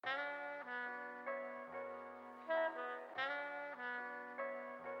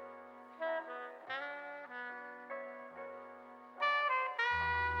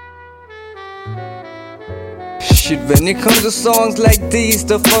Shit, when it comes to songs like these,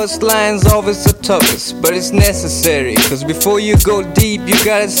 the first line's always the toughest, but it's necessary, cause before you go deep, you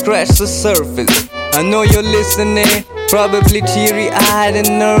gotta scratch the surface. I know you're listening, probably teary-eyed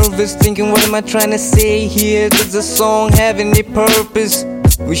and nervous, thinking what am I trying to say here? Does the song have any purpose?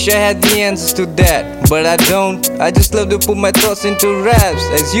 Wish I had the answers to that, but I don't. I just love to put my thoughts into raps,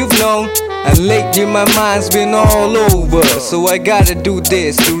 as you've known. And lately my mind's been all over, so I gotta do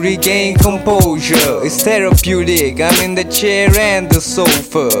this to regain composure. It's therapeutic, I'm in the chair and the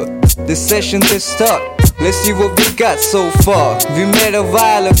sofa. The session to start, let's see what we got so far. We met a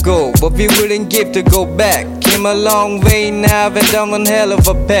while ago, but we wouldn't give to go back. Came a long way now, went down one hell of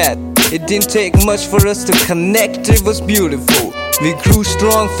a path. It didn't take much for us to connect, it was beautiful. We grew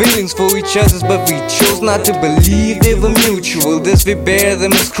strong feelings for each other, but we chose not to believe they were mutual. Thus we bear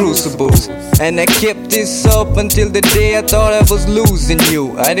them as crucibles. And I kept this up until the day I thought I was losing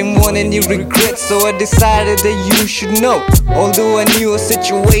you. I didn't want any regrets, so I decided that you should know. Although I knew a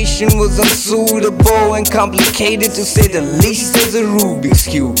situation was unsuitable and complicated to say the least as a Rubik's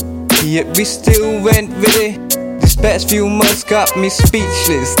Cube, yet we still went with it. These past few months got me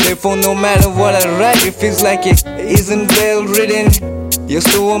speechless. Therefore no matter what I write, it feels like it isn't well written. You're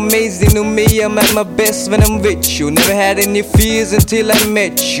so amazing to me, I'm at my best when I'm with you. Never had any fears until I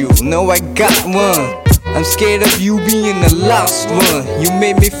met you. Now I got one. I'm scared of you being the last one. You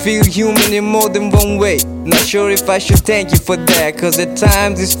made me feel human in more than one way. Not sure if I should thank you for that, cause at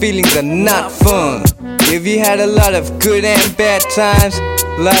times these feelings are not fun. Yeah, we had a lot of good and bad times,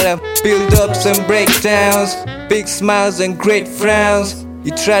 a lot of build-ups and breakdowns, big smiles and great frowns.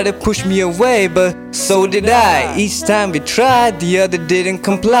 You tried to push me away, but so did I. Each time we tried, the other didn't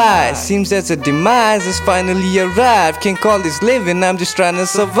comply. Seems that the demise has finally arrived. Can't call this living, I'm just trying to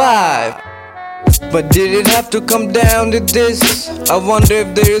survive. But did it have to come down to this? I wonder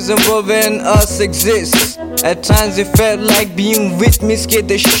if there is a world where us exists. At times it felt like being with me scared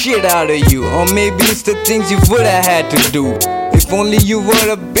the shit out of you. Or maybe it's the things you would have had to do. If only you were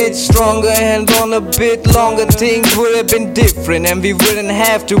a bit stronger and on a bit longer, things would have been different and we wouldn't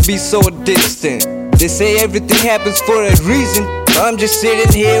have to be so distant. They say everything happens for a reason. I'm just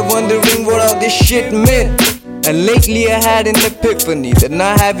sitting here wondering what all this shit meant. And lately I had an epiphany that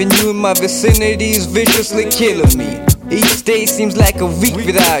not having you in my vicinity is viciously killing me. Each day seems like a week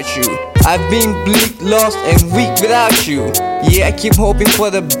without you. I've been bleak, lost and weak without you. Yeah, I keep hoping for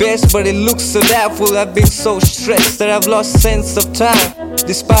the best, but it looks so doubtful. I've been so stressed that I've lost sense of time.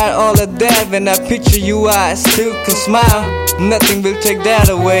 Despite all of that, when I picture you, I still can smile. Nothing will take that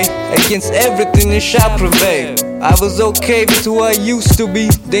away. Against everything it shall prevail. I was okay with who I used to be.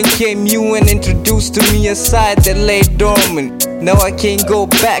 Then came you and introduced to me a side that lay dormant. Now I can't go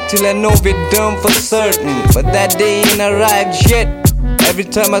back till I know we're done for certain. But that day ain't arrived yet. Every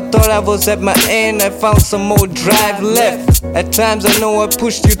time I thought I was at my end, I found some more drive left. At times I know I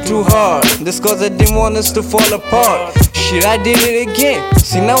pushed you too hard, just cause I didn't want us to fall apart. Shit, I did it again.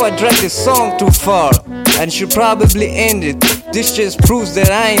 See, now I dragged this song too far and should probably end it. This just proves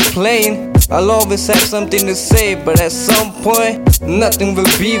that I ain't playing. I'll always have something to say, but at some point nothing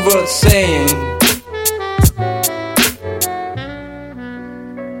will be worth saying.